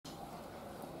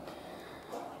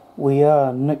We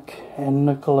are Nick and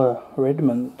Nicola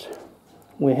Redmond.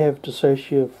 We have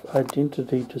dissociative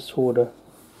identity disorder.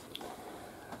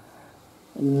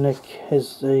 Nick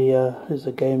is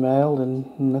a gay male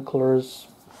and Nicola is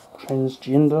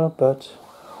transgender, but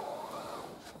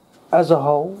as a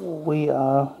whole we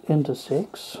are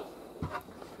intersex.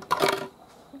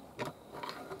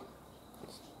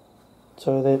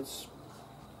 So that's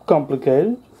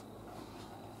complicated.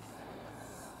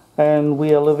 And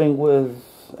we are living with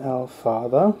our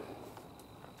father,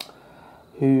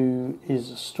 who is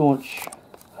a staunch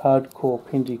hardcore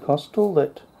Pentecostal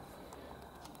that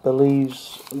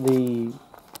believes the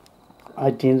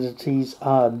identities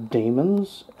are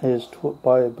demons, as taught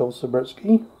by Bill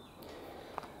Zabriskie,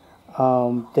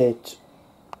 that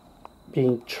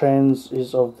being trans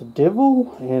is of the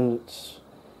devil, and it's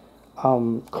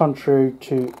contrary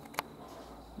to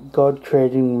God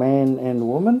creating man and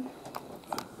woman.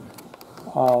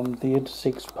 The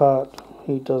intersex part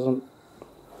he doesn't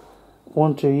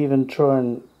want to even try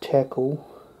and tackle.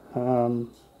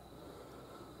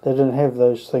 They didn't have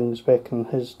those things back in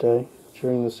his day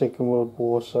during the Second World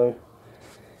War, so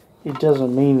it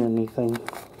doesn't mean anything.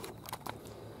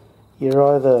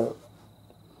 You're either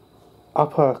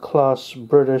upper class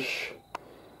British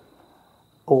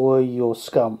or you're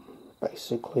scum,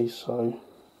 basically. So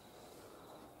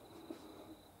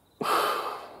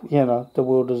you know, the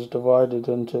world is divided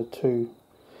into two.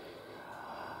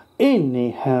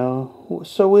 Anyhow,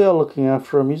 so we are looking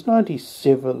after him. He's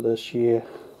 97 this year.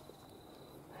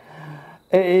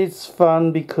 It's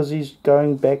fun because he's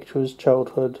going back to his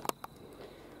childhood.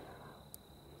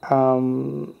 But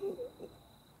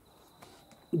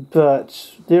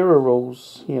there are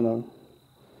rules, you know.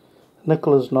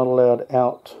 Nicola's not allowed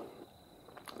out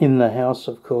in the house,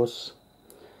 of course.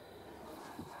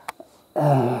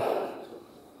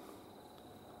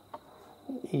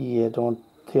 Yeah,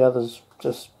 the others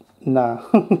just, nah.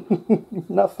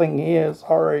 Nothing here,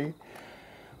 sorry.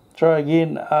 Try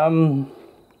again.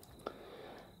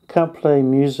 Can't play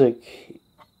music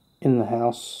in the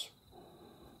house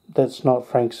that's not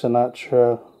Frank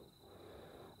Sinatra,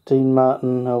 Dean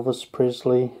Martin, Elvis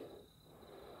Presley.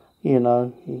 You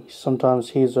know, he sometimes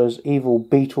hears those evil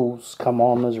Beatles come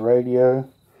on his radio.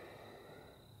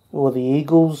 Or the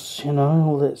Eagles, you know,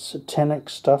 all that satanic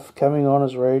stuff coming on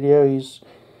his radio. He's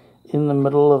in the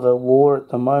middle of a war at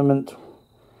the moment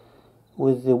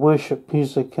with the worship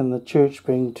music in the church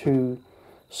being too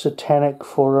satanic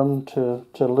for him to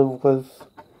live with.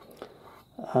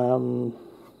 I'll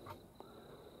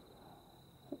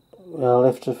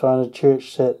have to find a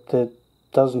church that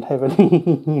doesn't have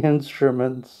any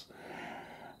instruments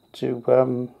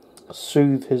to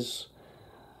soothe his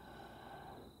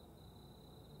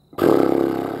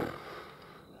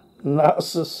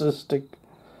narcissistic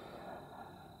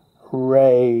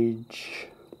rage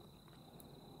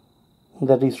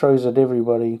that he throws at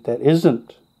everybody that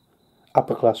isn't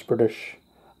upper class British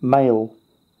male.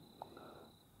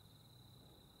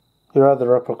 You're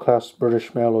either upper class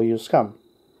British male or you're scum.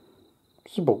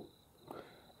 Simple.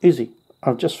 Easy.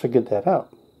 I've just figured that out.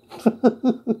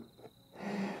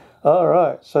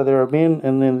 Alright, so there are men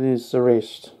and then there's the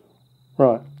rest.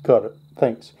 Right, got it.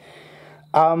 Thanks.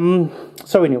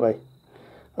 So anyway,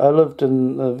 I live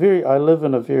in a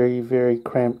very, very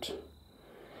cramped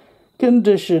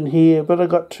condition here, but I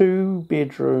got 2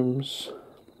 bedrooms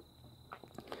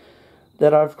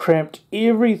that I've cramped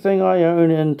everything I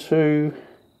own into.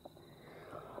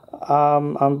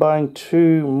 I'm buying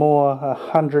 2 more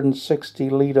 160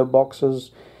 litre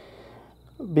boxes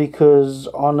because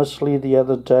honestly the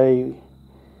other day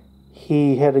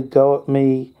he had a go at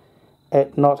me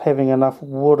at not having enough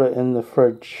water in the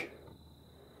fridge,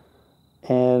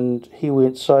 and he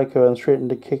went psycho and threatened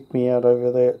to kick me out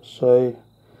over that. So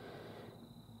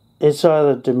it's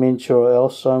either dementia or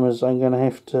Alzheimer's. I'm going to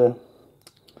have to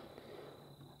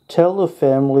tell the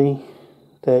family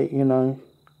that, you know,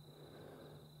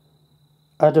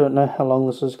 I don't know how long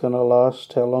this is going to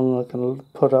last, how long I can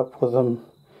put up with him.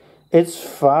 It's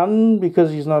fun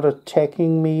because he's not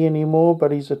attacking me anymore,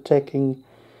 but he's attacking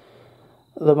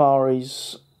the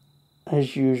Maoris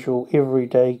as usual, every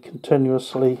day,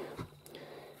 continuously.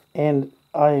 And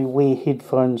I wear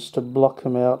headphones to block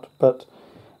him out, but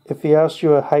if he asks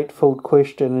you a hateful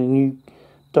question and you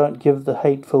don't give the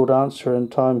hateful answer in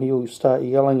time, he'll start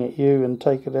yelling at you and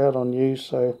take it out on you.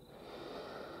 So,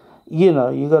 you know,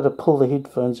 you got to pull the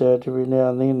headphones out every now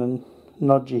and then and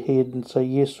nod your head and say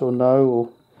yes or no, or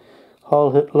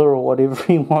Heil Hitler, or whatever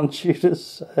he wants you to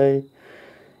say.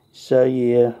 So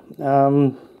yeah,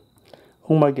 all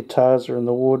my guitars are in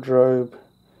the wardrobe.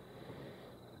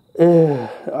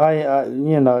 I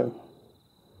you know,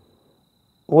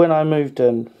 when I moved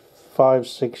in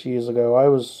 5-6 years ago, I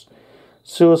was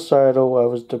suicidal, I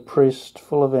was depressed,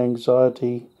 full of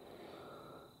anxiety,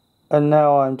 and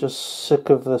now I'm just sick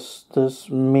of this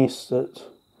mess that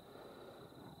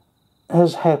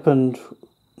has happened,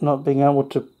 not being able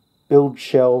to build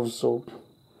shelves or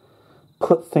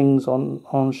put things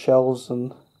on shelves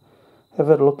and have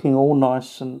it looking all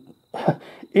nice and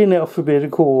in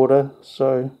alphabetical order.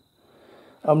 So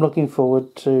I'm not looking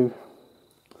forward to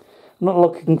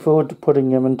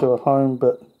putting him into a home,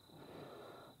 but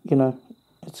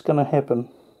it's going to happen.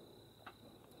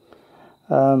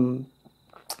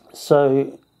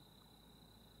 So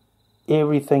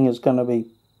everything is going to be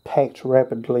packed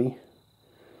rapidly.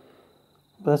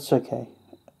 That's okay.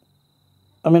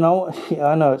 I mean,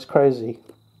 I know it's crazy,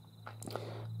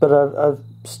 but I've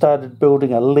started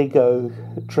building a Lego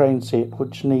train set,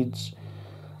 which needs...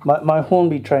 My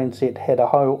Hornby train set had a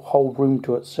whole room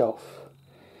to itself.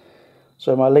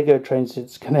 So my Lego train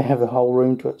set's going to have a whole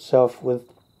room to itself with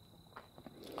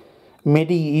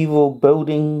medieval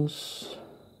buildings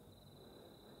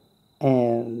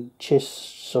and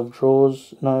chests of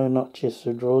drawers. No, not chests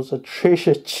of drawers, a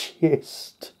treasure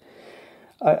chest.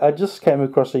 I just came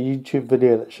across a YouTube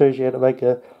video that shows you how to make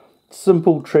a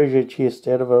simple treasure chest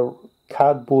out of a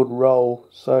cardboard roll.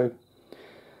 So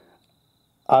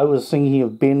I was thinking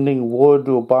of bending wood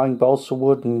or buying balsa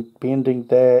wood and bending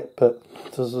that, but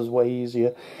this is way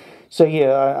easier. So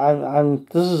yeah, I'm.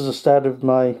 This is the start of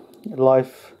my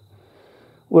life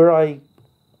where I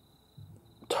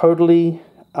totally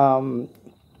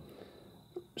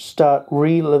start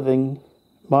reliving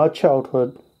my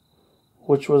childhood,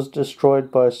 which was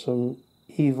destroyed by some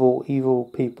evil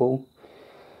people.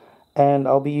 And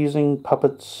I'll be using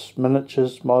puppets,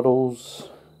 miniatures, models,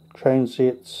 train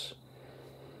sets,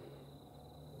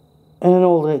 and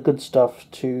all that good stuff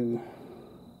to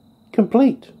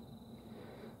complete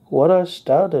what I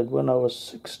started when I was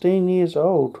 16 years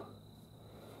old.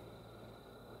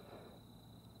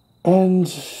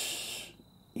 And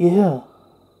yeah,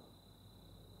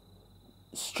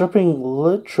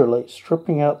 literally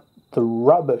stripping out the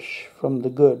rubbish from the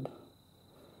good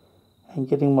and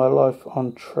getting my life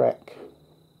on track.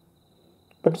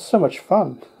 But it's so much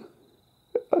fun.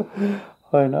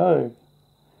 I know.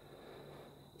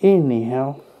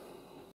 Anyhow,